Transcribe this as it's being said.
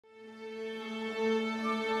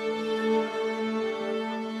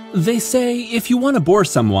They say if you want to bore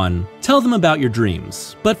someone, tell them about your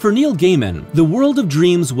dreams. But for Neil Gaiman, the world of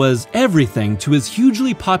dreams was everything to his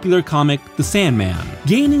hugely popular comic, The Sandman,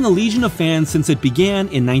 gaining a legion of fans since it began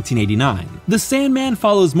in 1989. The Sandman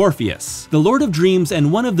follows Morpheus, the Lord of Dreams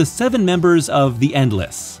and one of the 7 members of the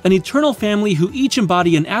Endless, an eternal family who each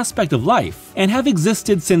embody an aspect of life and have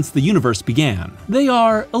existed since the universe began. They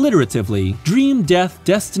are, alliteratively, dream, death,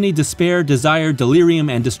 destiny, despair, desire, delirium,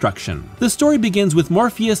 and destruction. The story begins with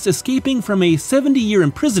Morpheus escaping from a 70-year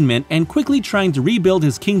imprisonment and quickly trying to rebuild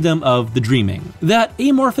his kingdom of the dreaming, that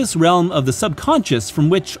amorphous realm of the subconscious from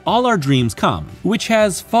which all our dreams come, which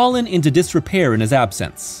has fallen into disrepair in his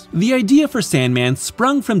absence. The idea for Sandman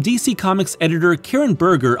sprung from DC Comics editor Karen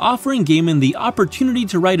Berger offering Gaiman the opportunity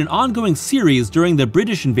to write an ongoing series during the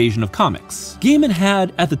British invasion of comics. Gaiman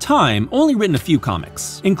had, at the time, only written a few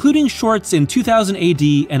comics, including shorts in 2000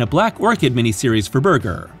 AD and a Black Orchid miniseries for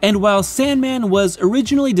Berger. And while Sandman was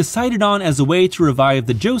originally decided on as a way to revive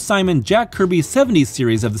the Joe Simon Jack Kirby 70s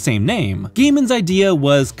series of the same name, Gaiman's idea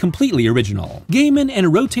was completely original. Gaiman and a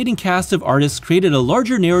rotating cast of artists created a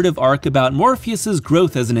larger narrative arc about Morpheus's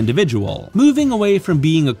growth as an individual, moving away from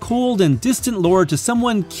being a cold and distant lord to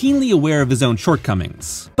someone keenly aware of his own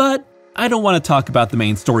shortcomings. But I don't want to talk about the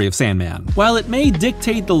main story of Sandman. While it may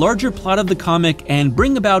dictate the larger plot of the comic and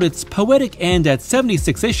bring about its poetic end at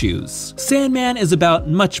 76 issues, Sandman is about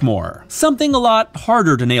much more. Something a lot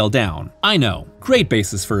harder to nail down. I know. Great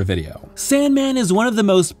basis for a video. Sandman is one of the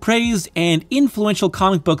most praised and influential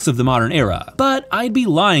comic books of the modern era, but I'd be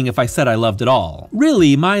lying if I said I loved it all.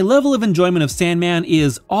 Really, my level of enjoyment of Sandman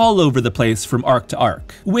is all over the place from arc to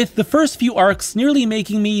arc, with the first few arcs nearly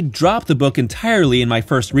making me drop the book entirely in my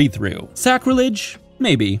first read-through. Sacrilege?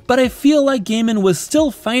 Maybe, but I feel like Gaiman was still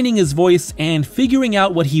finding his voice and figuring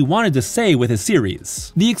out what he wanted to say with his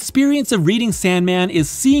series. The experience of reading Sandman is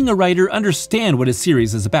seeing a writer understand what his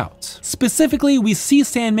series is about. Specifically, we see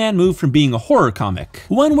Sandman move from being a horror comic,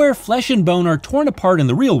 one where flesh and bone are torn apart in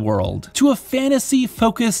the real world, to a fantasy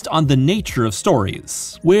focused on the nature of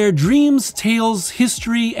stories, where dreams, tales,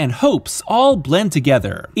 history, and hopes all blend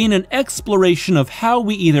together in an exploration of how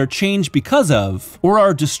we either change because of, or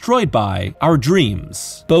are destroyed by, our dreams.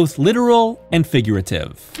 Both literal and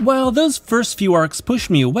figurative. While those first few arcs pushed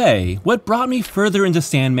me away, what brought me further into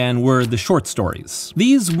Sandman were the short stories.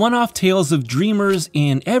 These one-off tales of dreamers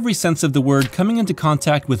in every sense of the word coming into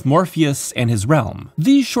contact with Morpheus and his realm.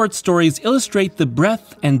 These short stories illustrate the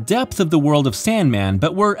breadth and depth of the world of Sandman,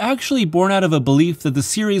 but were actually born out of a belief that the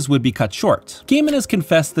series would be cut short. Gaiman has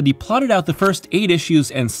confessed that he plotted out the first 8 issues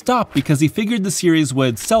and stopped because he figured the series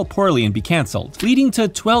would sell poorly and be cancelled, leading to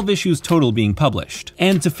 12 issues total being published.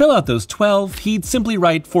 And to fill out those 12, he'd simply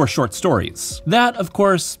write 4 short stories. That, of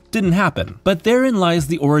course, didn't happen, but therein lies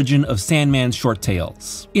the origin of Sandman's short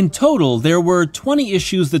tales. In total, there were 20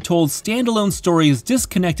 issues that told standalone stories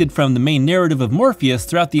disconnected from the main narrative of Morpheus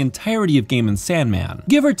throughout the entirety of Gaiman's Sandman.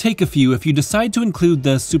 Give or take a few if you decide to include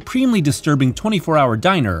the supremely disturbing 24-Hour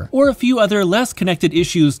Diner, or a few other less connected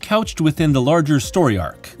issues couched within the larger story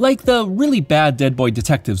arc, like the really bad Dead Boy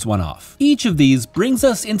Detectives one-off. Each of these brings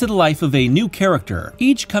us into the life of a new character,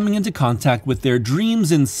 each coming into contact with their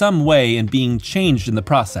dreams in some way and being changed in the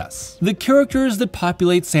process. The characters that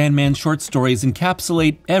populate Sandman's short stories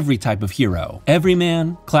encapsulate every type of hero.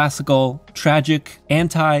 Everyman, classical, tragic,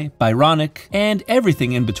 anti, Byronic, and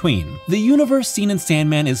everything in between. The universe seen in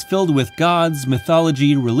Sandman is filled with gods,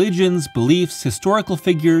 mythology, religions, beliefs, historical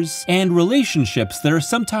figures, and relationships that are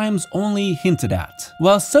sometimes only hinted at.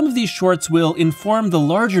 While some of these shorts will inform the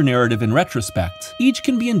larger narrative in retrospect, each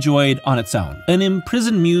can be enjoyed on its own. An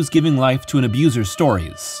imprisoned muse giving life to an abuser's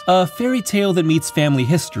stories, a fairy tale that meets family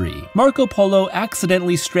history, Marco Polo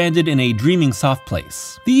accidentally stranded in a dreaming soft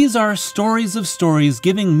place. These are stories of stories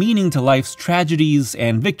giving meaning to life's tragedies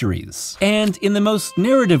and victories. And in the most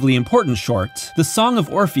narratively important short, The Song of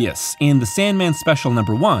Orpheus in the Sandman Special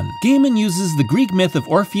 #1, Gaiman uses the Greek myth of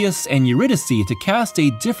Orpheus and Eurydice to cast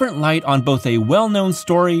a different light on both a well-known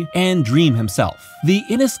story and Dream himself. The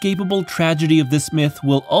inescapable tragedy of this myth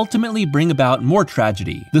will ultimately bring about more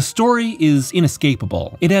tragedy. The story is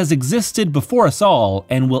inescapable. It has existed before us all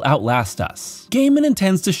and will outlast us. Gaiman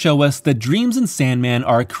intends to show us that dreams in Sandman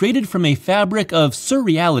are created from a fabric of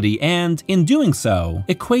surreality and, in doing so,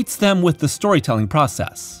 equates them with the storytelling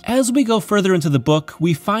process. As we go further into the book,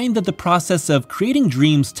 we find that the process of creating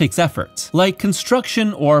dreams takes effort, like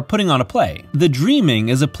construction or putting on a play. The dreaming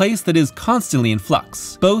is a place that is constantly in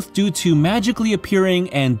flux, both due to magically appearing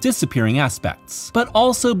and disappearing aspects, but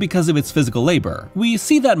also because of its physical labor. We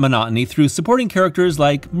see that monotony through supporting characters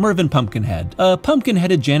like Mervyn Pumpkinhead, a pumpkin-headed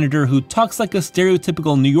redheaded janitor who talks like a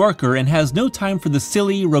stereotypical New Yorker and has no time for the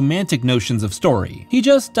silly, romantic notions of story. He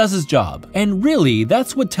just does his job. And really,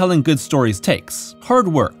 that's what telling good stories takes. Hard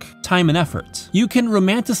work, time and effort. You can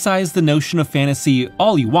romanticize the notion of fantasy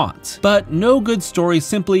all you want, but no good story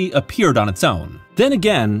simply appeared on its own. Then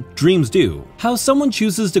again, dreams do. How someone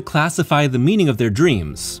chooses to classify the meaning of their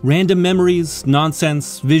dreams, random memories,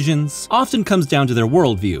 nonsense, visions, often comes down to their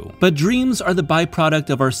worldview. But dreams are the byproduct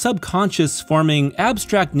of our subconscious forming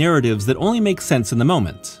abstract narratives that only make sense in the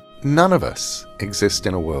moment. None of us exist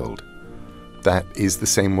in a world that is the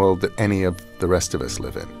same world that any of the rest of us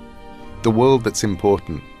live in. The world that's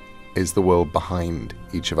important is the world behind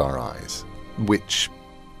each of our eyes, which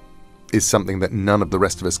is something that none of the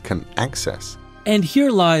rest of us can access. And here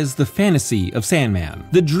lies the fantasy of Sandman.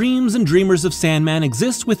 The dreams and dreamers of Sandman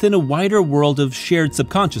exist within a wider world of shared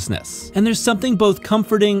subconsciousness. And there's something both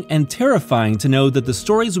comforting and terrifying to know that the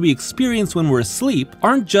stories we experience when we're asleep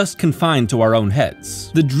aren't just confined to our own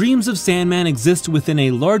heads. The dreams of Sandman exist within a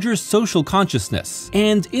larger social consciousness.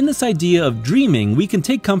 And in this idea of dreaming, we can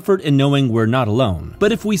take comfort in knowing we're not alone.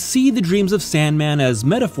 But if we see the dreams of Sandman as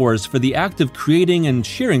metaphors for the act of creating and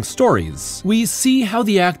sharing stories, we see how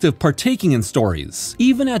the act of partaking in stories,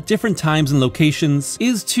 even at different times and locations,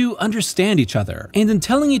 is to understand each other. And in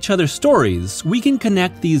telling each other stories, we can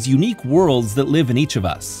connect these unique worlds that live in each of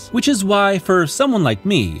us. Which is why, for someone like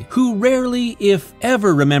me, who rarely, if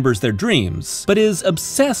ever, remembers their dreams, but is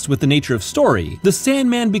obsessed with the nature of story, the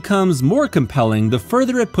Sandman becomes more compelling the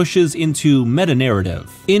further it pushes into meta-narrative.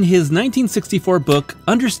 In his 1964 book,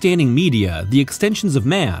 Understanding Media, The Extensions of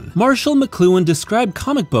Man, Marshall McLuhan described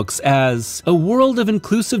comic books as a world of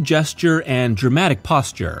inclusive gesture and dramatic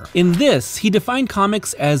posture. In this, he defined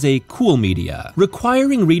comics as a cool media,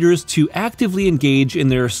 requiring readers to actively engage in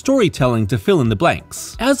their storytelling to fill in the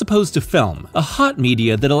blanks, as opposed to film, a hot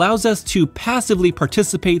media that allows us to passively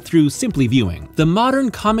participate through simply viewing. The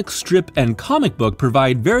modern comic strip and comic book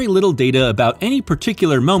provide very little data about any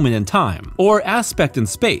particular moment in time, or aspect in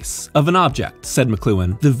space, of an object, said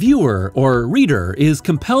McLuhan. The viewer, or reader, is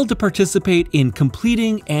compelled to participate in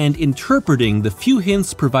completing and interpreting the few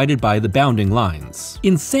hints provided by the bounding lines.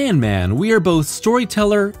 In Sandman, we are both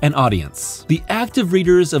storyteller and audience, the active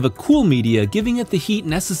readers of a cool media giving it the heat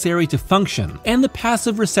necessary to function, and the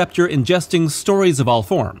passive receptor ingesting stories of all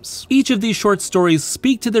forms. Each of these short stories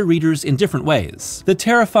speak to their readers in different ways, the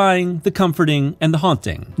terrifying, the comforting, and the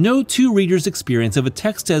haunting. No two readers' experience of a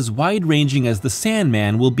text as wide-ranging as the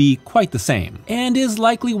Sandman will be quite the same, and is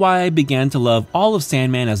likely why I began to love all of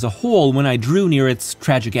Sandman as a whole when I drew near its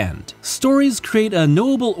tragic end. Stories create a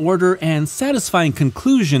knowable order and satisfying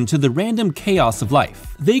conclusion to the random chaos of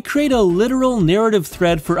life. They create a literal narrative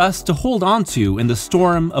thread for us to hold onto in the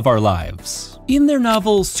storm of our lives. In their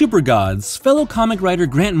novel Supergods, fellow comic writer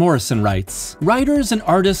Grant Morrison writes, "Writers and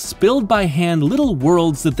artists build by hand little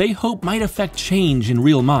worlds that they hope might affect change in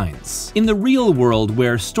real minds. In the real world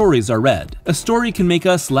where stories are read, a story can make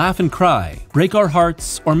us laugh and cry, break our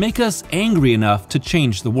hearts, or make us angry enough to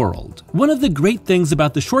change the world." One of the great things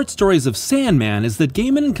about the short stories of Sandman is that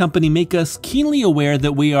Gaiman and company make us keenly aware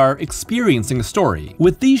that we are experiencing a story,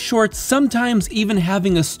 with these shorts sometimes even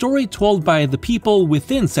having a story told by the people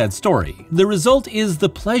within said story. The result is the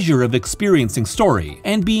pleasure of experiencing story,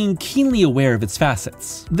 and being keenly aware of its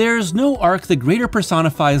facets. There's no arc that greater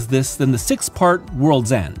personifies this than the 6-part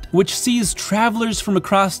World's End, which sees travelers from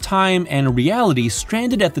across time and reality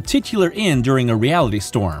stranded at the titular inn during a reality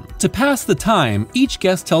storm. To pass the time, each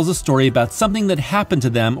guest tells a story about something that happened to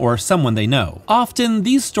them or someone they know. Often,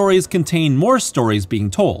 these stories contain more stories being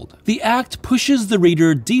told. The act pushes the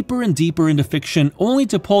reader deeper and deeper into fiction only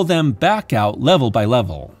to pull them back out level by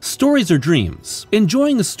level. Stories are dreams.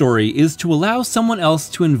 Enjoying a story is to allow someone else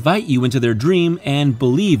to invite you into their dream and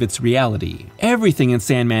believe it's reality. Everything in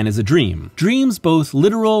Sandman is a dream. Dreams both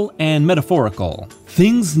literal and metaphorical.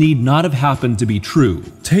 Things need not have happened to be true.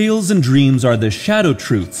 Tales and dreams are the shadow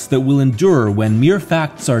truths that will endure when mere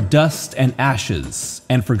facts are dust and ashes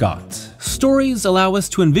and forgot. Stories allow us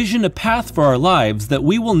to envision a path for our lives that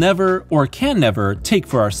we will never or can never take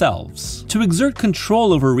for ourselves, to exert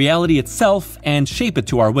control over reality itself and shape it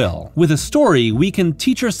to our will. With a story, we can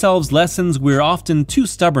teach ourselves lessons we're often too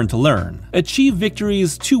stubborn to learn, achieve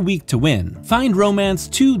victories too weak to win, find romance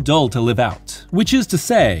too dull to live out. Which is to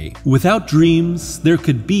say, without dreams, there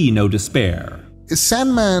could be no despair.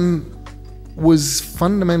 Sandman was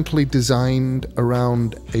fundamentally designed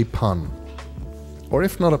around a pun. Or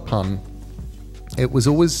if not a pun, it was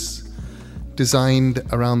always designed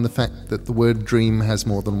around the fact that the word dream has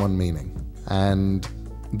more than one meaning. And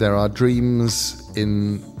there are dreams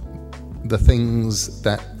in the things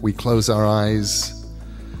that we close our eyes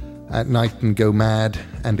at night and go mad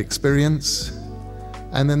and experience.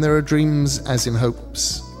 And then there are dreams as in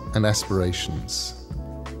hopes and aspirations,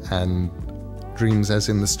 and dreams as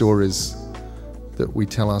in the stories that we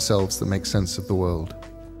tell ourselves that make sense of the world.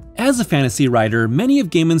 As a fantasy writer, many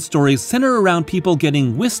of Gaiman's stories center around people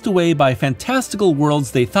getting whisked away by fantastical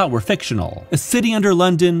worlds they thought were fictional. A city under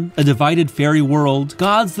London, a divided fairy world,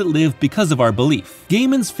 gods that live because of our belief.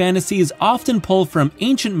 Gaiman's fantasies often pull from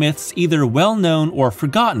ancient myths either well-known or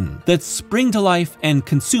forgotten that spring to life and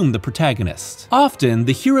consume the protagonist. Often,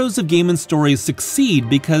 the heroes of Gaiman's stories succeed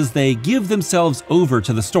because they give themselves over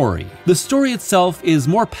to the story. The story itself is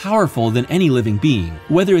more powerful than any living being.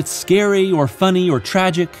 Whether it's scary or funny or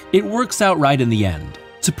tragic, it works out right in the end.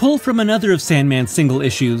 To pull from another of Sandman's single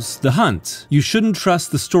issues, The Hunt, you shouldn't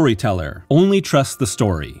trust the storyteller, only trust the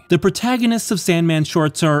story. The protagonists of Sandman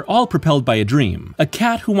shorts are all propelled by a dream. A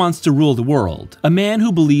cat who wants to rule the world, a man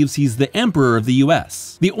who believes he's the emperor of the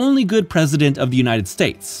US, the only good president of the United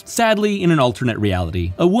States, sadly in an alternate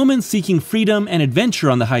reality, a woman seeking freedom and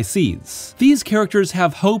adventure on the high seas. These characters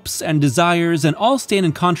have hopes and desires and all stand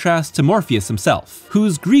in contrast to Morpheus himself,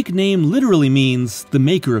 whose Greek name literally means the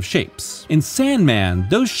maker of shapes. In Sandman,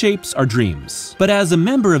 those shapes are dreams. But as a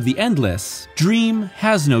member of the Endless, Dream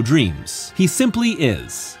has no dreams. He simply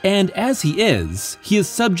is. And as he is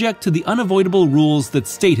subject to the unavoidable rules that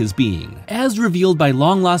state his being. As revealed by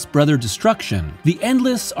long-lost brother Destruction, the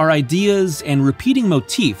Endless are ideas and repeating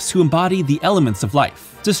motifs who embody the elements of life.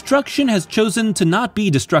 Destruction has chosen to not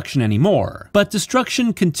be destruction anymore, but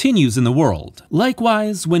destruction continues in the world.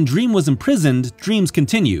 Likewise, when Dream was imprisoned, dreams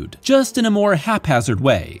continued, just in a more haphazard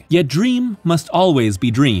way. Yet Dream must always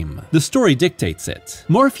be Dream. The story dictates it.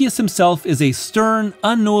 Morpheus himself is a stern,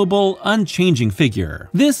 unknowable, unchanging figure.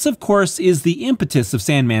 This, of course, is the impetus of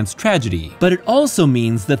Sandman's tragedy, but it also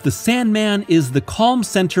means that the Sandman is the calm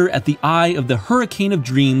center at the eye of the hurricane of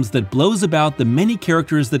dreams that blows about the many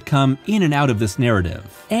characters that come in and out of this narrative.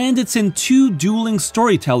 And it's in two dueling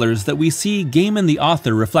storytellers that we see Gaiman the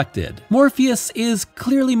author reflected. Morpheus is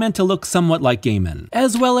clearly meant to look somewhat like Gaiman,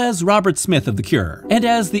 as well as Robert Smith of The Cure. And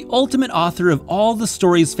as the ultimate author of all the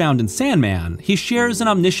stories found in Sandman, he shares an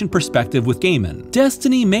omniscient perspective with Gaiman.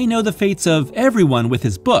 Destiny may know the fates of everyone with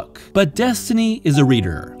his book, but Destiny is a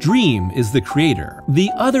reader. Dream is the creator.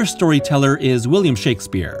 The other storyteller is William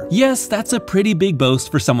Shakespeare. Yes, that's a pretty big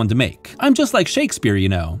boast for someone to make. I'm just like Shakespeare, you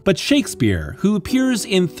know. But Shakespeare, who appears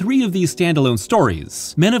in 3 of these standalone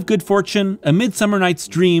stories, Men of Good Fortune, A Midsummer Night's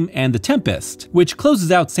Dream, and The Tempest, which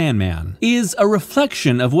closes out Sandman, is a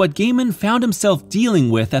reflection of what Gaiman found himself dealing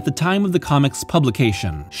with at the time of the comic's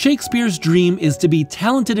publication. Shakespeare's dream is to be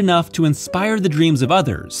talented enough to inspire the dreams of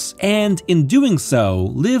others, and in doing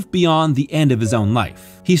so, live beyond the end of his own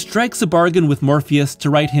life. He strikes a bargain with Morpheus to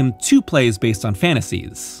write him 2 plays based on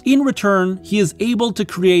fantasies. In return, he is able to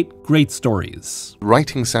create great stories.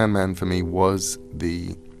 Writing Sandman for me was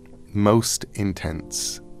the most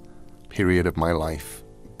intense period of my life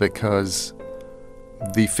because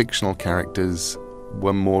the fictional characters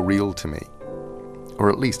were more real to me, or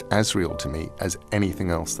at least as real to me as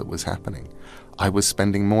anything else that was happening. I was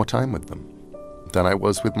spending more time with them than I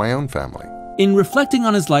was with my own family. In reflecting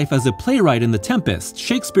on his life as a playwright in The Tempest,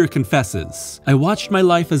 Shakespeare confesses, "I watched my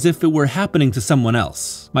life as if it were happening to someone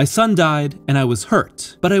else. My son died, and I was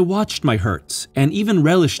hurt. But I watched my hurt, and even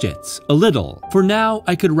relished it, a little. For now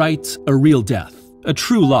I could write a real death, a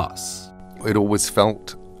true loss." It always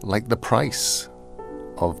felt like the price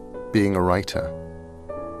of being a writer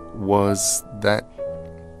was that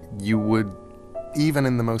you would, even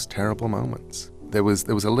in the most terrible moments, there was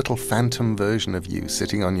a little phantom version of you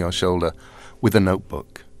sitting on your shoulder with a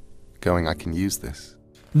notebook, going, I can use this.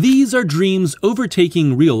 These are dreams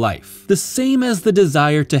overtaking real life, the same as the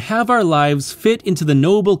desire to have our lives fit into the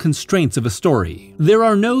noble constraints of a story. There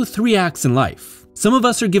are no 3 acts in life. Some of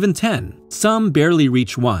us are given 10, some barely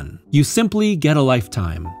reach 1. You simply get a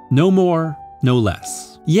lifetime, no more, no less.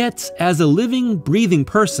 Yet, as a living, breathing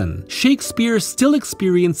person, Shakespeare still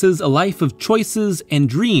experiences a life of choices and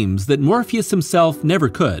dreams that Morpheus himself never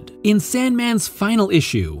could. In Sandman's final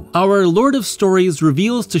issue, our Lord of Stories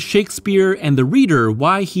reveals to Shakespeare and the reader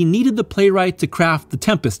why he needed the playwright to craft The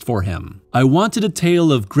Tempest for him. "I wanted a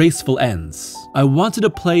tale of graceful ends. I wanted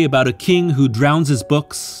a play about a king who drowns his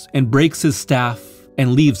books and breaks his staff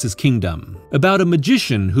and leaves his kingdom. About a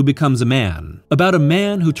magician who becomes a man. About a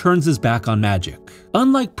man who turns his back on magic."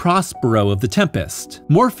 Unlike Prospero of The Tempest,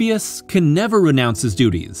 Morpheus can never renounce his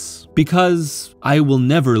duties, because I will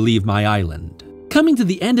never leave my island. Coming to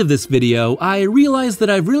the end of this video, I realized that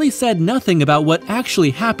I've really said nothing about what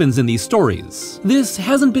actually happens in these stories. This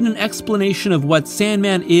hasn't been an explanation of what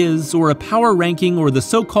Sandman is, or a power ranking, or the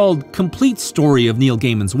so-called complete story of Neil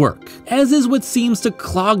Gaiman's work, as is what seems to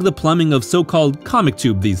clog the plumbing of so-called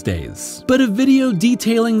ComicTube these days. But a video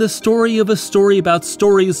detailing the story of a story about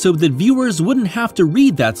stories so that viewers wouldn't have to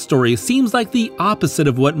read that story seems like the opposite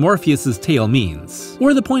of what Morpheus's tale means,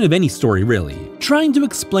 or the point of any story really. Trying to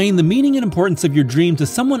explain the meaning and importance of your dream to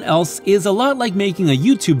someone else is a lot like making a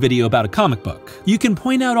YouTube video about a comic book. You can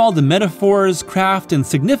point out all the metaphors, craft, and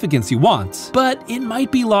significance you want, but it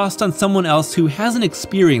might be lost on someone else who hasn't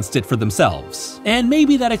experienced it for themselves. And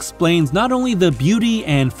maybe that explains not only the beauty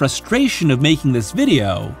and frustration of making this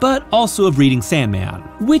video, but also of reading Sandman.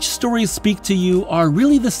 Which stories speak to you are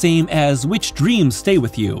really the same as which dreams stay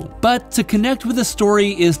with you. But to connect with a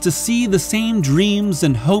story is to see the same dreams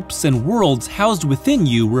and hopes and worlds housed within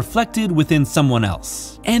you reflected within someone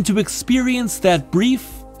else, and to experience that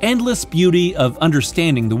brief, endless beauty of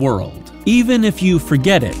understanding the world, even if you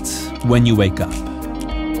forget it when you wake up.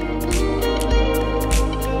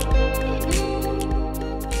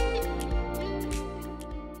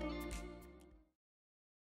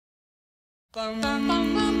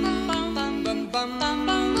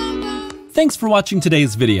 Thanks for watching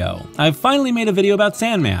today's video. I've finally made a video about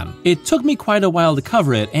Sandman. It took me quite a while to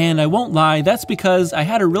cover it, and I won't lie, that's because I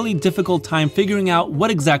had a really difficult time figuring out what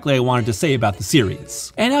exactly I wanted to say about the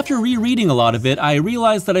series. And after rereading a lot of it, I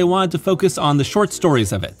realized that I wanted to focus on the short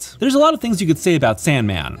stories of it. There's a lot of things you could say about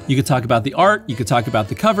Sandman. You could talk about the art, you could talk about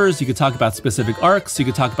the covers, you could talk about specific arcs, you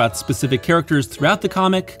could talk about specific characters throughout the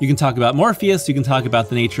comic, you can talk about Morpheus, you can talk about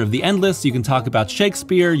the nature of the endless, you can talk about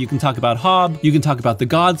Shakespeare, you can talk about Hob, you can talk about the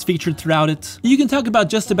gods featured throughout it. You can talk about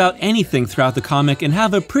just about anything throughout the comic and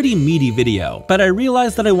have a pretty meaty video, but I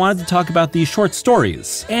realized that I wanted to talk about these short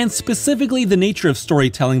stories, and specifically the nature of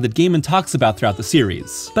storytelling that Gaiman talks about throughout the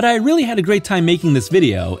series. But I really had a great time making this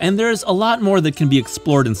video, and there's a lot more that can be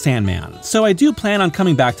explored in Sandman, so I do plan on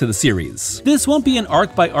coming back to the series. This won't be an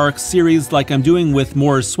arc-by-arc series like I'm doing with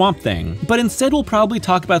Moore's Swamp Thing, but instead we'll probably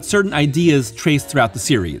talk about certain ideas traced throughout the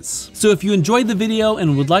series. So if you enjoyed the video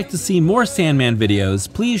and would like to see more Sandman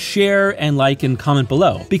videos, please share and like and comment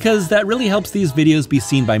below, because that really helps these videos be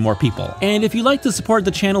seen by more people. And if you'd like to support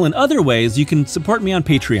the channel in other ways, you can support me on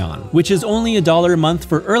Patreon, which is only $1 a month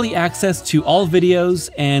for early access to all videos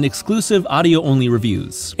and exclusive audio-only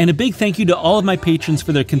reviews. And a big thank you to all of my patrons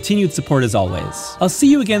for their continued support as always. I'll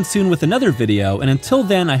see you again soon with another video, and until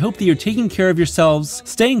then, I hope that you're taking care of yourselves,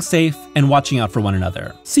 staying safe, and watching out for one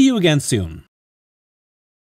another. See you again soon.